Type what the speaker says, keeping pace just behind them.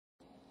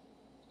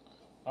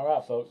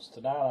Alright folks,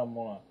 tonight I'm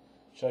going to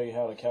show you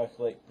how to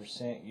calculate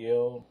percent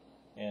yield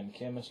in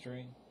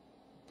chemistry.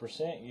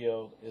 Percent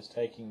yield is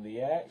taking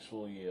the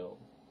actual yield,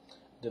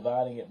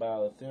 dividing it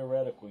by the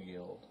theoretical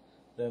yield,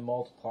 then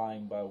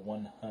multiplying by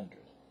 100.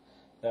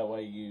 That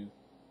way you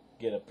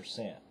get a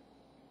percent,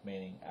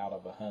 meaning out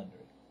of 100.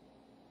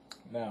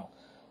 Now,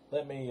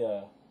 let me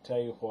tell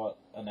you what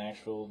an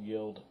actual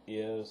yield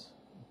is.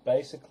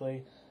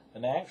 Basically,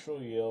 an actual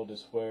yield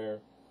is where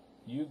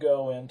you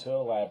go into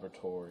a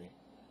laboratory,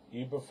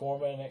 you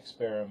perform an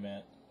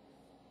experiment,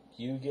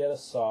 you get a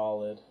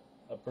solid,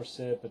 a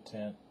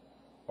precipitant,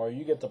 or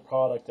you get the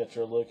product that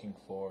you're looking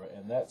for,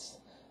 and that's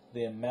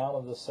the amount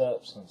of the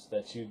substance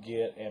that you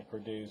get and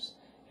produce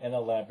in a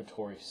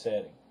laboratory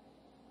setting.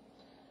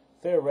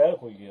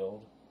 Theoretical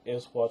yield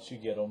is what you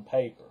get on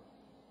paper.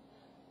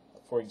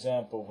 For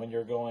example, when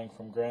you're going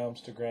from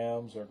grams to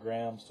grams or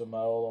grams to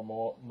mole or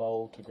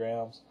mole to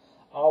grams,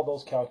 all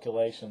those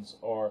calculations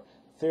are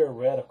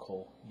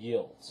theoretical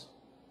yields.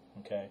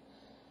 Okay?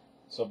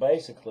 So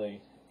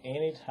basically,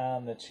 any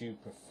time that you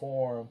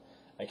perform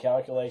a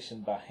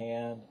calculation by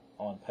hand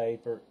on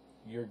paper,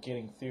 you're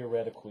getting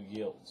theoretical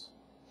yields.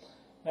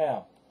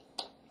 Now,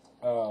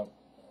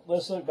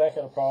 let's look back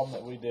at a problem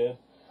that we did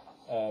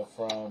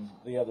from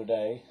the other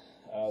day.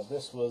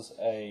 This was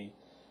a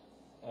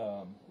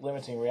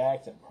limiting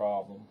reactant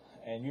problem,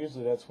 and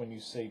usually that's when you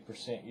see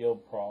percent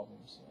yield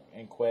problems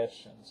and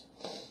questions.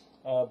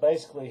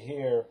 Basically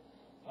here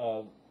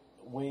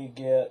we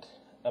get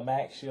a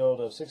max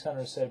yield of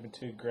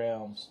 672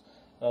 grams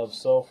of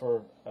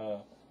sulfur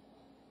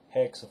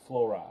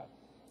hexafluoride,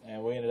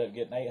 and we ended up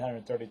getting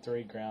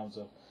 833 grams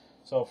of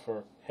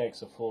sulfur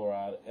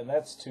hexafluoride, and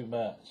that's too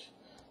much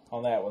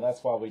on that one.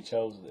 That's why we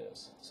chose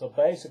this. So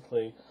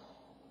basically,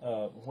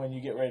 when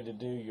you get ready to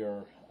do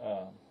your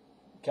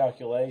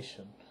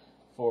calculation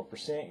for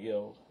percent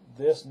yield,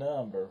 this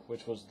number,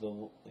 which was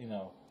the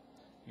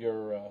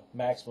your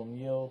maximum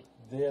yield,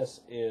 this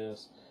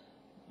is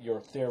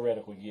your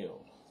theoretical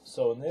yield.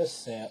 So in this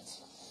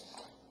sense,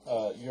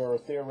 your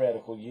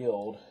theoretical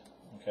yield,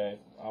 okay,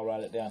 I'll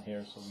write it down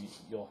here so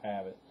you'll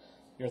have it.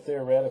 Your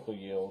theoretical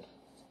yield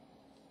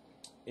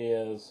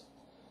is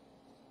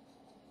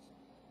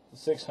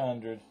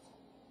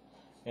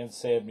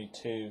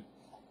 672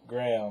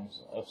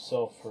 grams of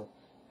sulfur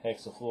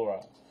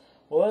hexafluoride.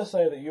 Well, let's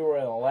say that you were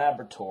in a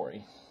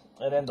laboratory,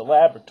 and in the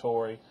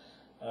laboratory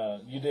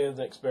you did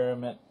the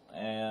experiment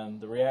and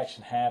the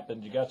reaction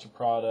happened, you got your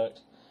product,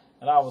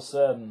 and all of a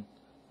sudden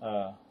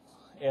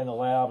in the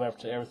lab,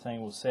 after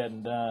everything was said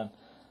and done,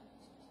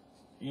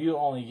 you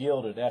only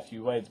yielded, after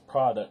you weighed the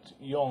product,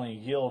 you only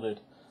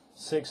yielded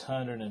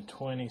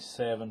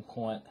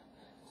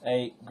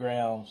 627.8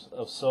 grams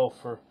of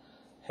sulfur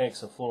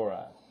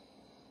hexafluoride.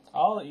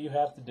 All that you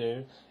have to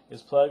do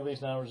is plug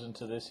these numbers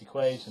into this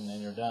equation and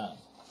you're done.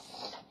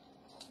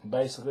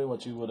 Basically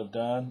what you would have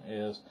done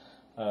is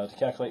to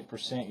calculate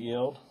percent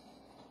yield,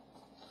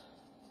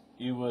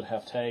 you would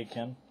have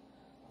taken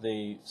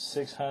the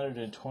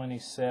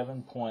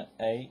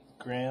 627.8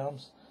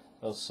 grams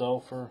of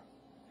sulfur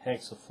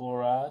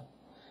hexafluoride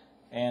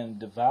and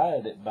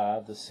divided it by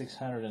the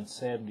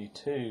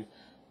 672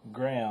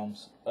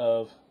 grams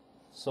of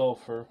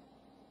sulfur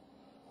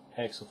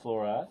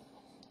hexafluoride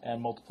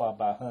and multiply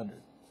by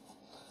 100.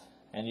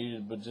 And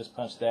you would just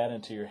punch that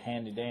into your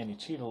handy dandy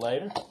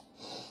cheetalator.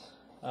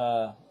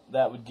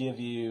 That would give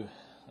you,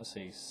 let's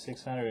see,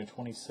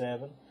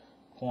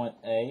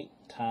 627.8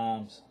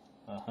 times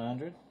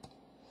 100.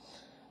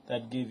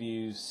 That'd give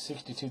you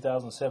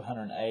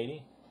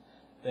 62,780.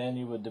 Then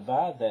you would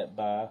divide that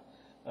by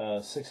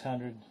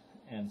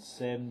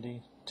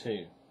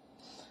 672.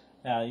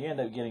 Now you end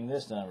up getting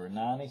this number,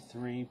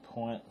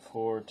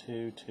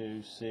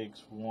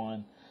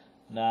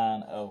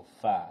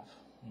 93.42261,905.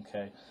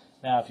 Okay.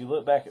 Now if you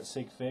look back at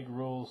sig fig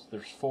rules,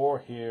 there's 4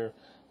 here,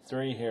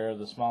 3 here.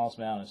 The smallest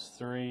amount is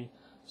 3.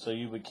 So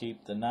you would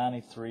keep the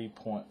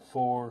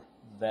 93.4.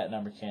 That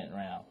number can't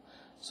round.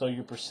 So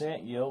your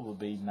percent yield would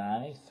be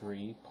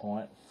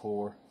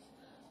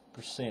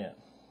 93.4%.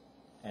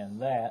 And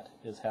that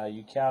is how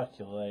you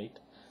calculate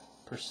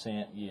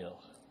percent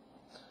yield.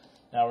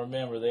 Now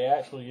remember, the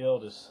actual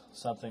yield is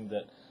something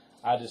that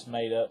I just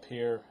made up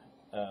here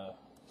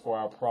for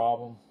our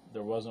problem.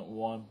 There wasn't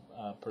one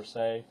per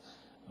se,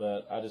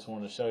 but I just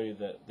wanted to show you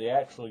that the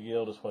actual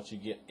yield is what you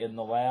get in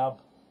the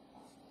lab.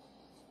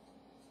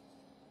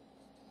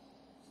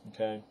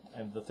 Okay,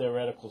 and the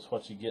theoretical is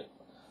what you get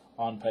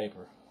on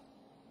paper.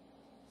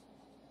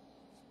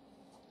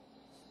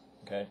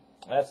 Okay,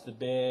 that's the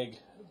big,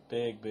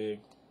 dead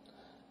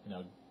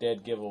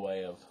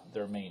giveaway of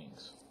their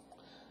meanings.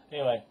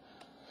 Anyway,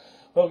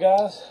 well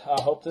guys,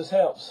 I hope this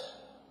helps.